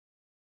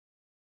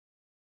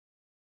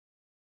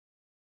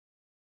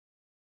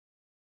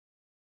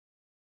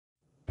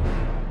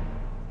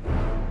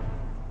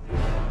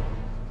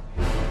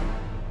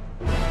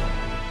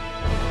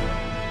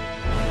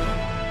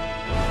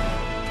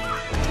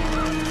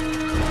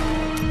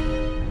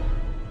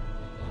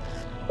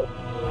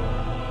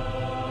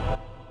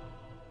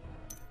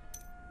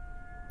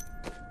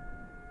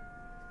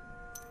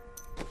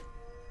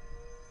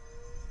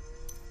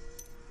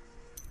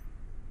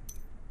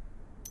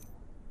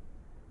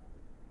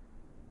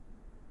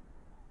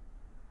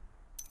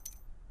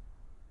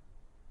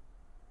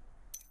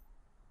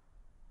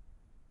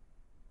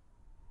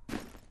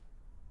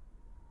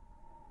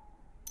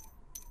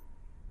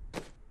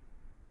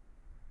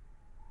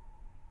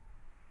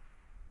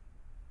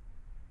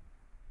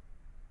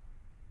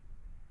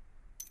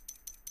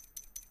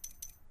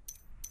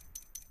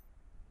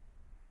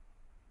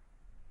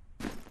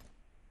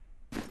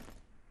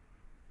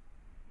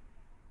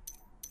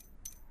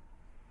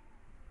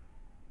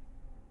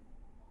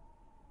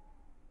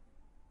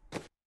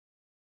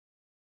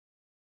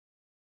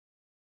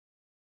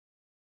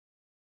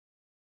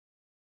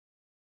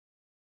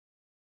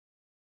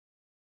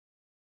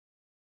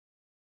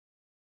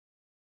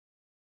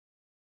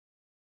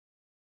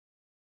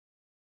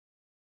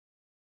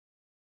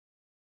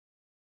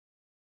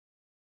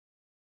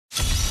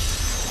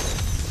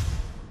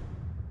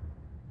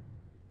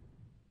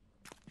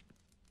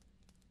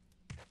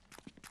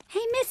Hey,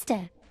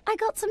 mister, I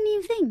got some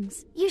new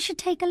things. You should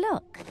take a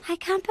look. I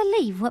can't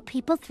believe what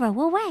people throw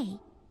away.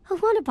 I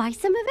want to buy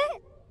some of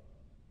it.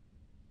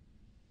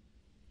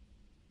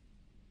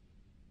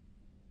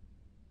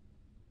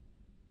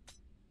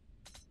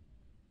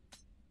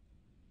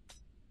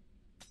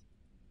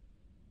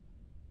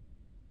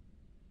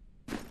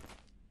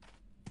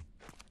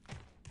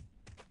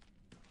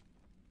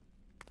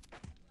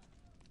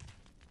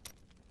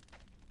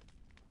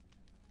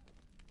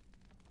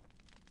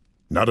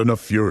 Not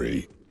enough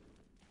fury.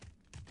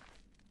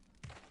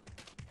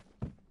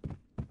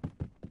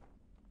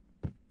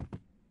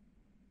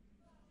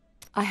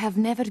 I have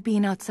never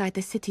been outside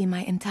the city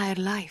my entire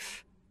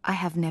life. I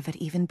have never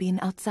even been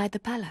outside the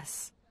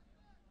palace.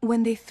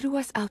 When they threw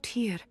us out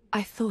here,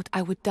 I thought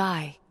I would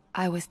die.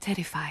 I was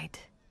terrified.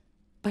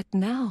 But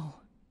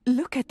now,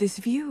 look at this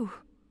view.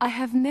 I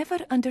have never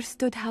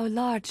understood how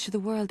large the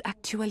world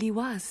actually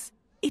was.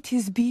 It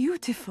is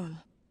beautiful.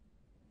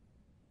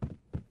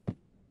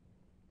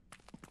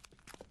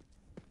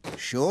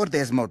 Sure,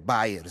 there's more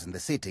buyers in the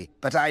city,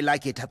 but I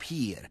like it up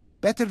here.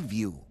 Better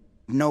view.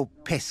 No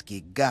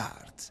pesky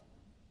guards.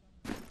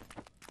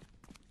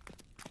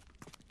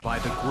 By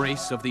the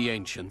grace of the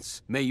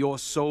ancients, may your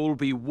soul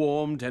be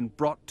warmed and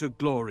brought to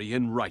glory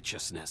in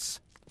righteousness.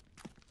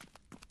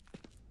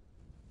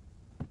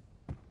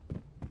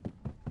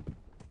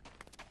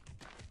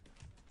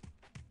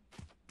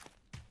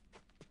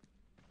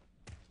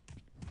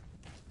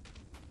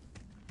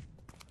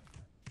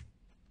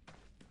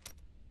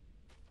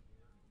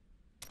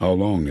 How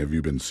long have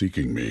you been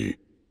seeking me?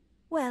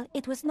 Well,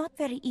 it was not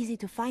very easy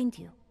to find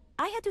you.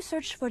 I had to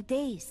search for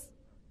days.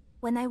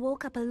 When I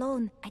woke up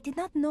alone, I did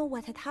not know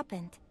what had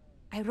happened.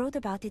 I wrote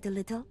about it a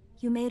little.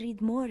 You may read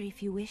more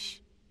if you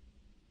wish.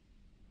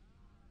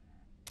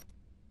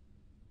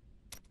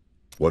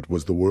 What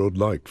was the world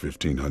like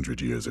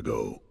 1500 years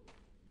ago?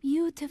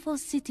 Beautiful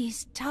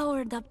cities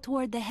towered up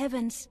toward the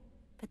heavens,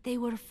 but they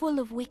were full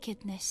of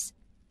wickedness.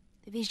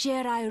 The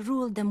Vigerai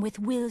ruled them with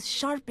wills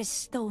sharp as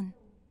stone.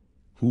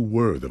 Who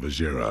were the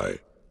Vigerai?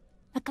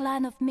 A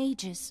clan of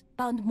mages,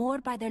 bound more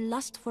by their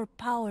lust for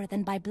power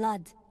than by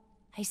blood.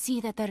 I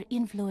see that their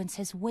influence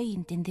has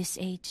waned in this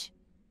age.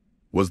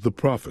 Was the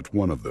Prophet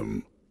one of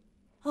them?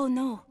 Oh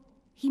no,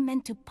 he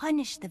meant to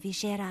punish the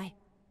Vigerai.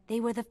 They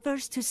were the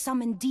first to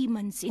summon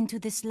demons into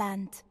this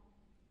land.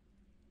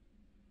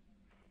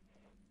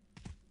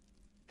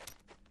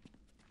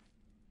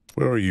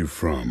 Where are you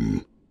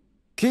from?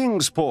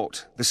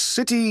 Kingsport, the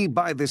city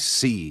by the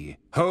sea,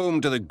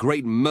 home to the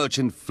great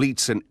merchant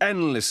fleets and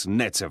endless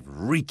nets of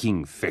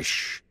reeking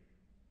fish.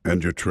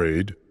 And your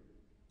trade?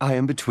 I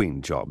am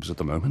between jobs at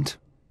the moment.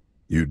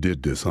 You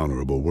did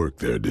dishonorable work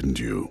there, didn't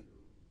you?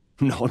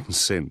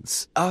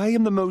 Nonsense. I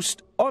am the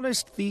most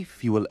honest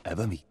thief you will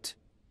ever meet.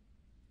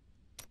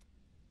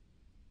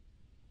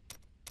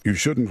 You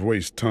shouldn't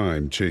waste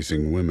time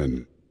chasing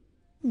women.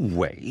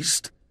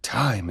 Waste?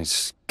 Time is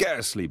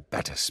scarcely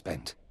better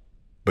spent.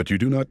 But you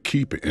do not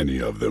keep any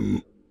of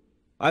them.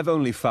 I've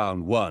only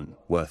found one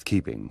worth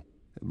keeping,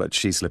 but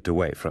she slipped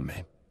away from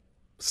me.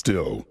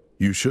 Still,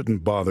 you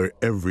shouldn't bother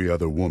every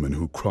other woman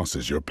who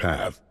crosses your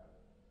path.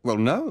 Well,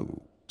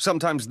 no.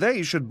 Sometimes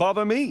they should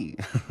bother me.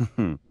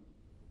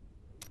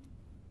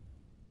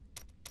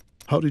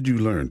 How did you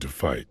learn to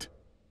fight?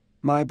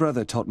 My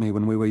brother taught me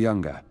when we were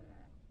younger.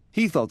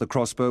 He thought the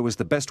crossbow was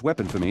the best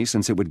weapon for me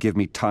since it would give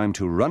me time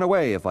to run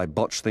away if I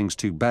botched things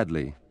too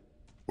badly.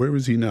 Where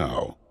is he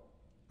now?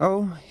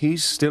 Oh,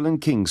 he's still in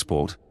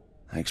Kingsport.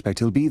 I expect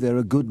he'll be there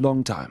a good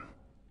long time.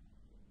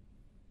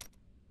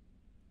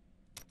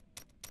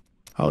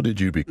 How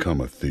did you become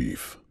a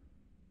thief?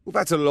 Well,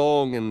 that's a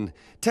long and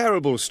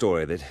terrible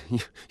story that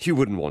you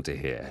wouldn't want to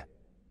hear.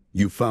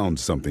 You found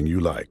something you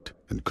liked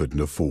and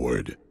couldn't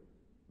afford.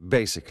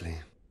 Basically.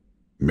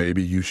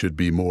 Maybe you should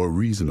be more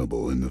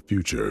reasonable in the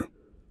future.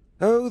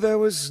 Oh, there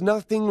was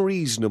nothing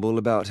reasonable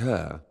about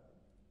her.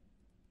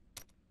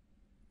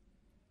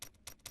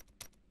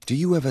 Do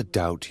you ever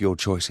doubt your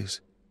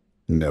choices?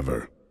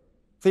 Never.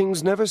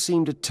 Things never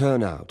seem to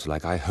turn out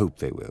like I hope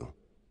they will.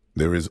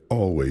 There is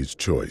always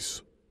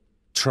choice.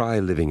 Try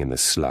living in the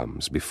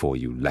slums before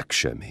you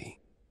lecture me.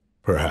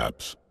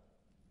 Perhaps.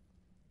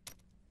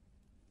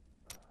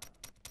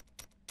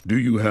 Do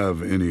you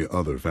have any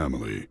other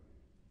family?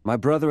 My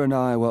brother and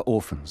I were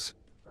orphans.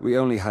 We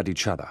only had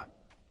each other.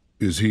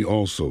 Is he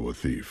also a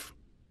thief?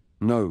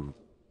 No,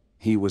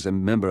 he was a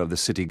member of the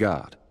city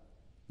guard.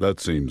 That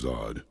seems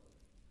odd.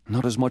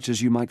 Not as much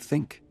as you might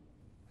think.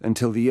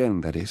 Until the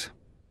end, that is.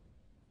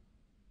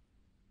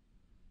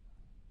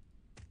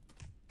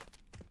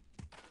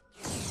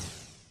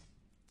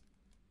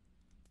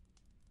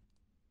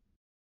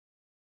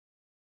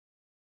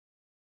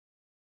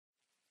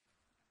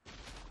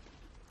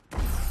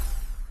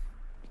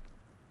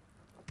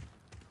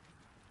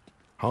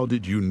 How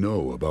did you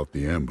know about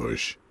the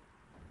ambush?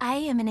 I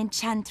am an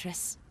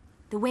enchantress.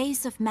 The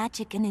ways of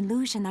magic and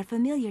illusion are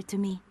familiar to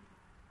me.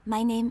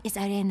 My name is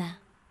Arena.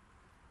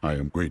 I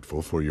am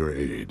grateful for your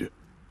aid.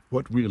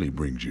 What really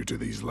brings you to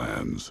these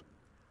lands?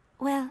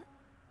 Well,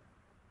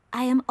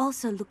 I am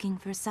also looking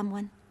for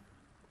someone.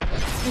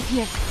 But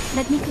here,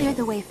 let me clear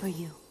the way for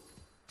you.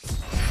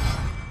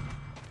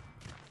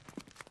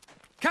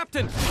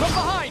 Captain, from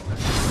behind!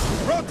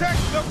 Protect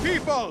the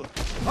people!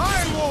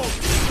 Iron Wolf!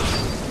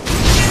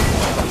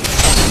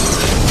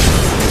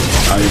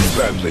 I am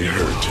badly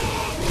hurt.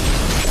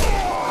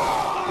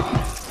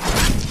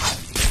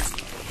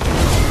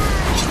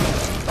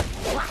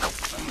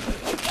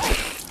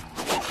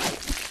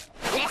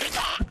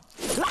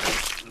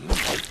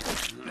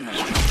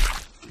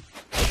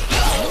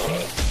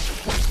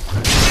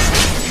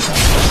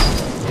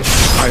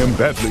 I am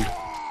badly...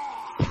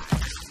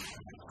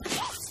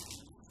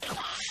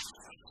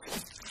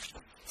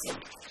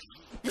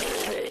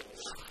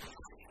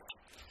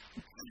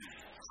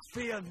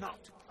 Fear not,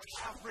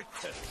 I have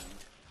returned.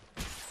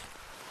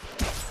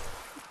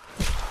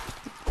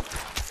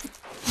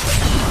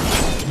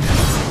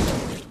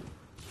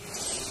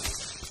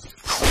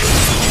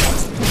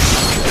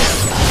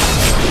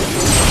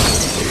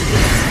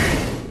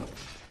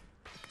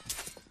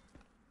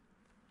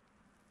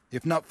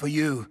 If not for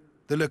you,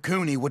 the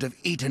Lacuni would have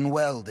eaten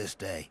well this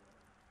day.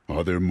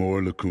 Are there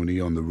more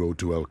Lacuni on the road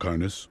to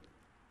Alcarnus?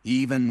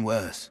 Even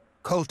worse.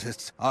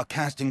 Cultists are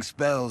casting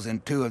spells in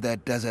 2 of their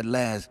desert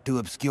lairs to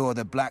obscure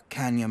the Black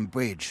Canyon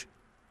Bridge.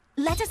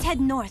 Let us head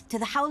north to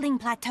the Howling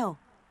Plateau.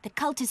 The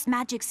cultist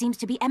magic seems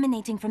to be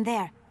emanating from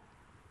there.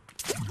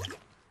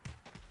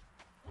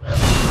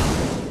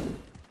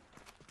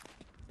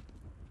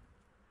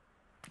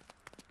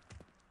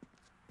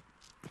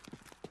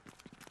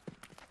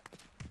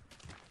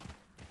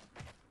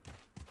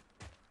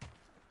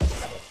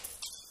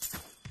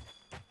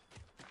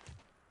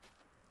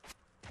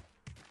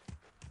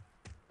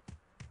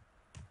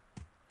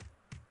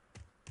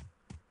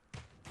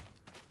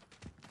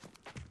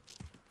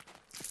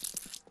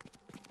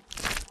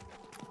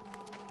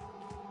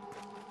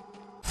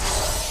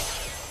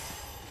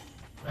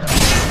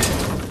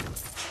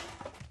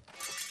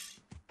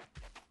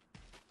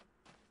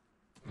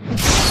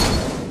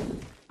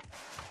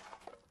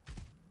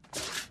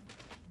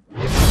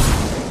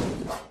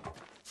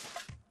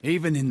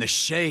 Even in the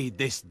shade,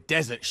 this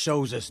desert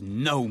shows us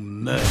no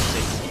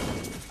mercy.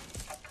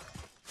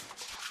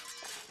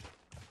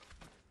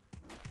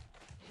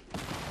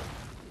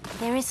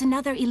 There is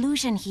another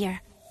illusion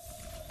here.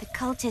 The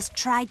cultists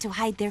tried to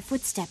hide their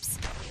footsteps,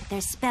 but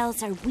their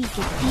spells are weak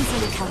and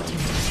easily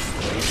countered.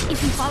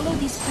 If we follow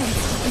these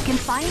prints, we can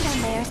find our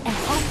lairs and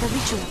halt the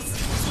rituals.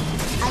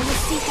 I will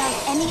seek out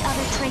any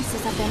other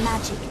traces of their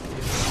magic.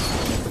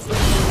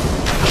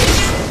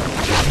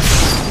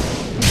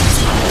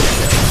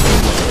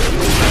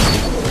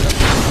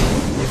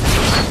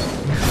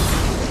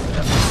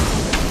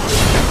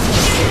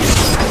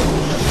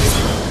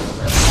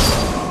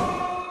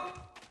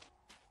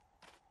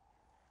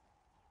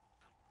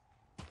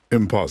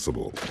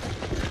 Impossible.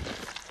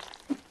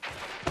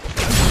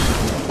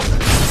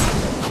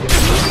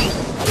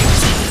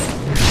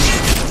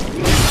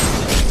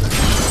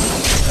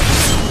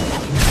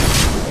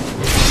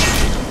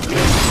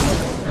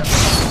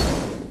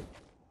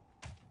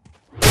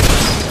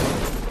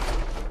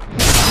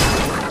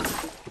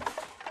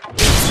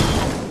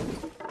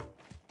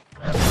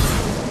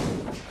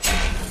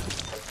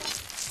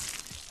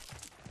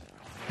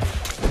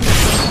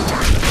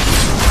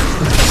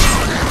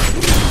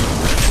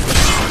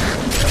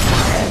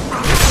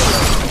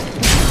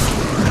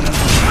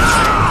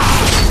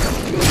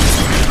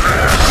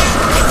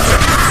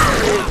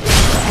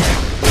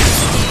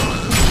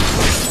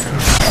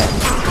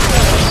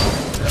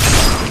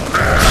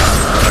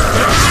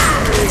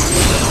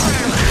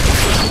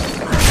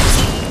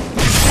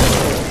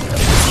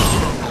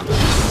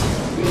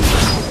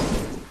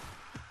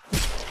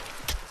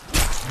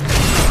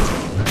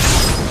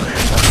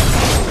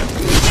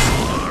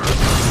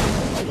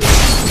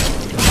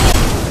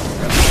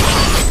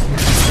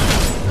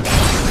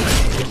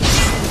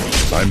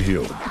 I'm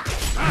healed.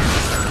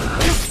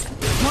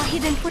 More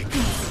hidden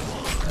footprints.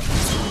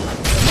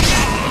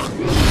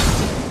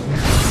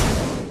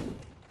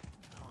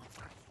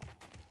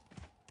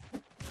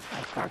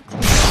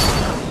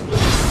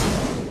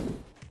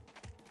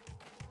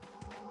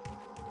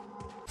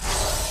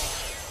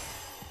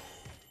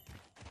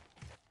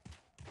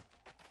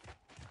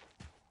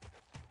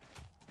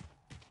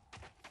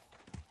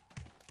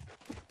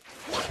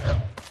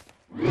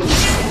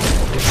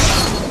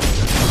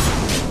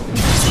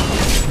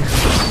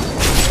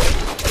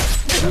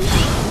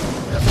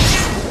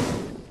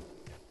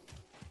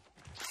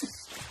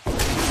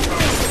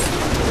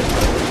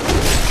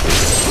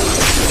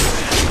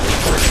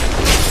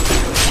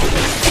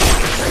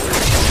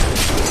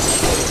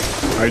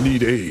 I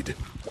need aid.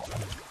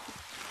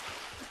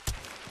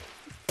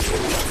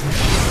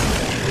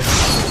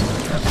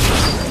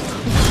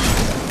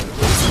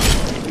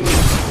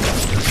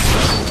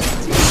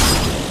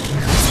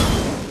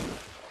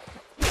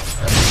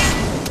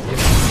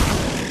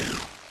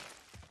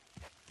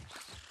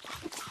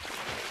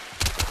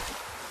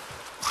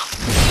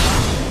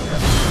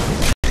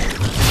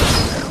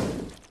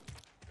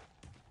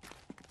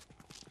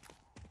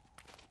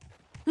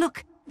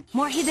 Look,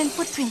 more hidden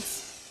footprints.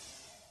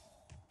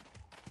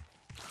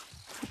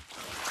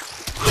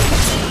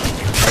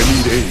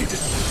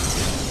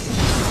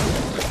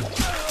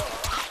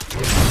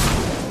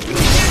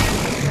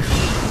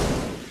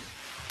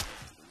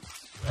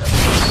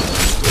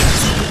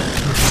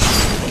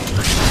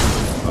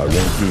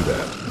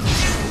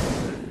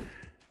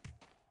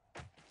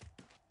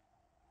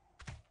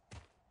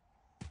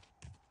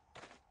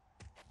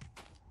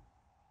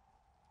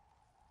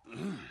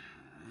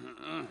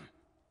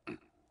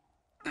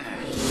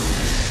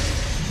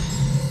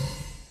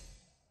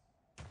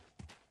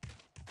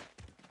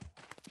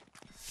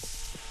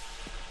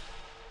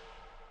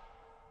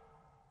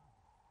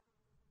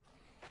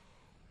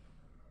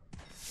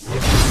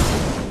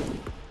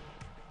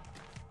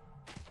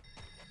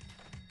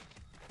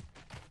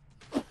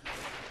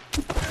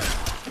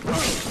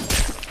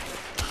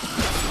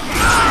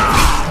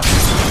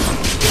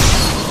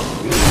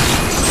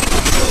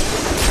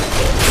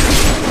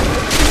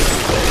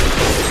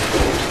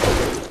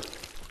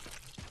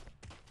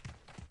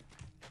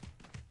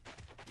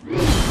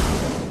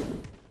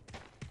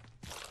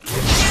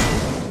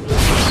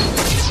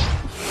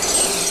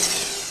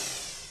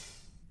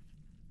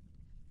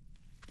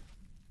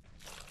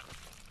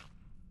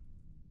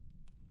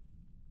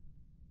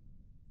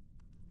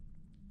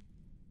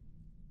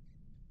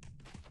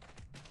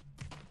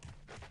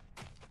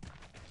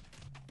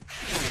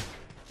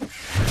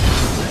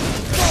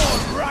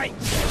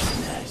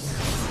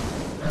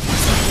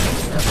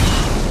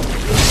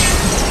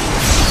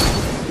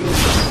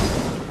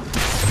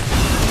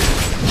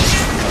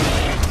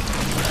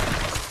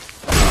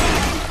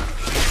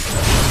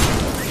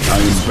 I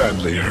am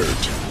badly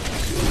hurt.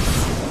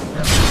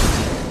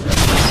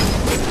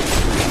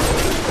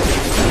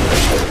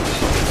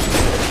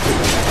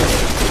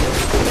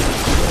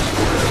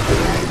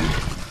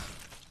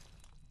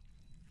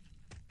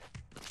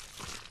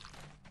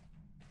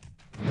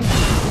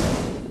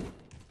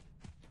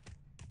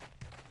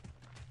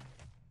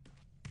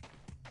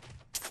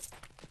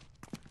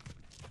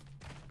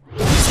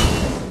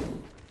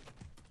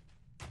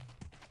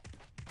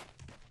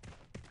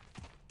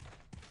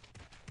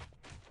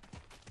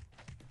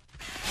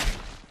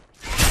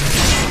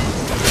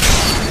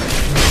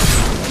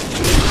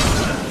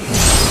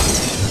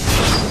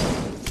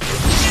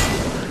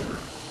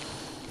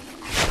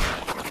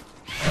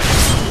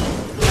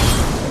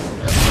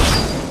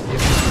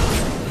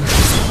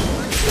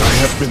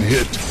 Been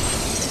hit.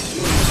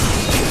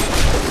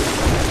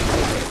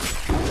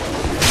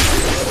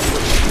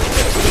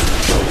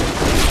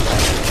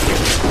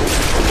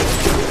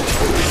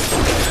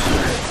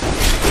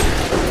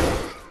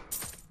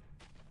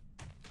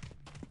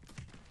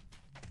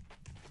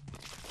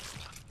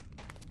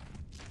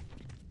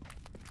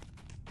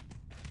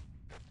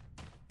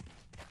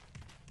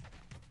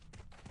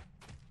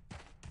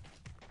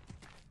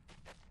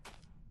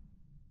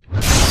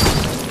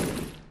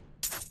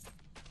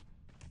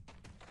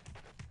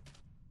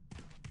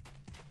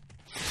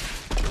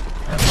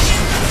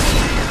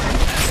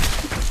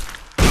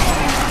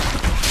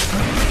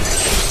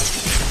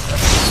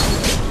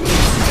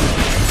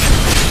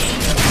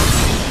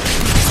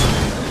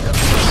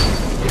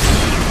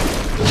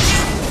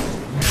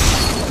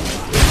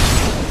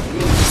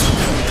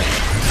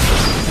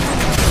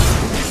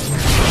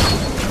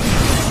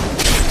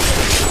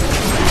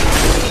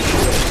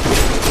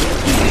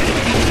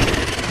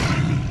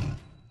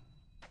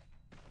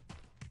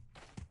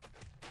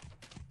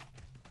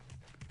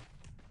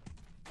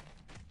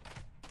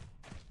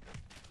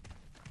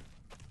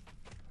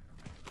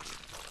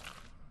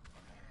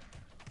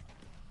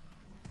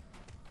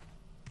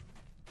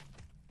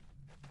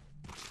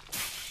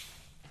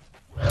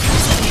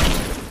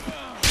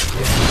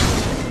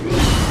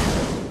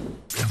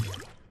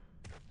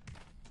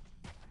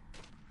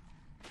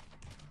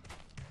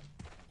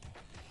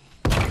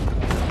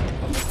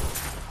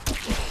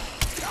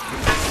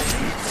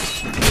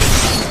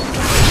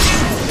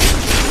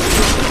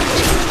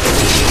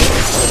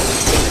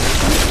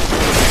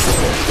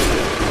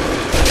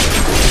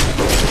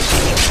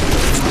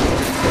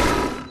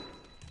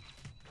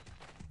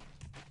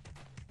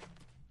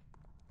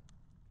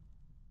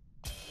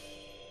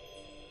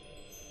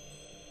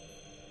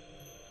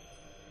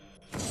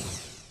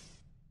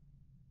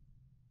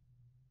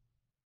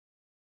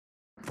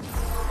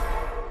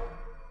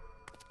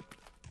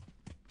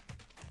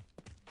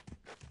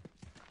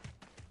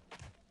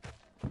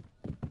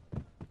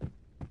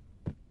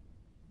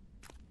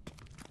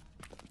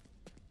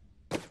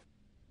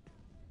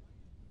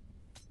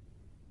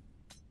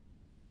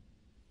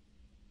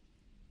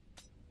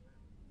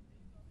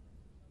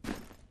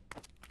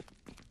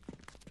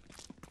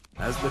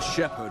 As the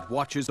shepherd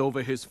watches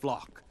over his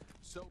flock,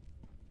 so...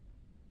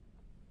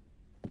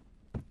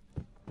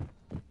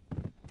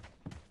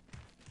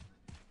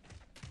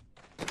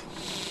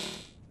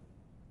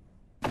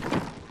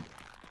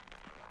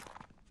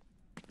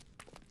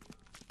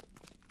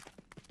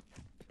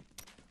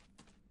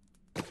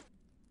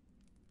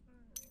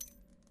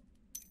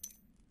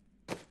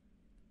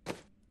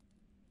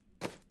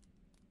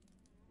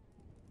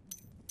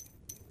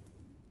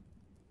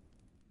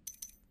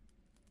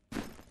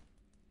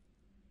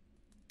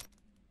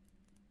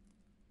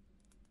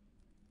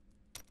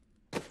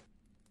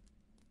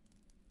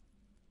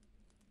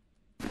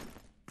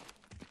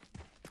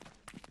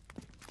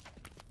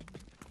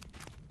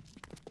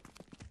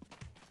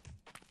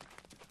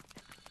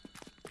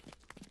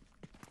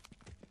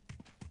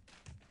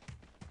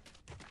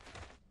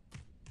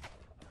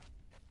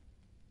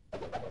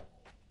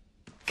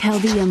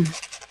 Chaldeum.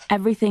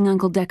 Everything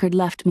Uncle Deckard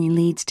left me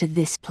leads to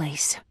this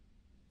place.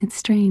 It's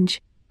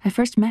strange. I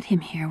first met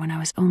him here when I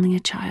was only a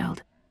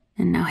child,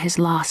 and now his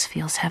loss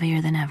feels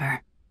heavier than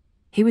ever.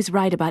 He was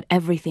right about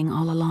everything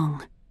all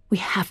along. We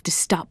have to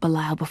stop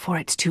Belial before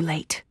it's too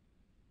late.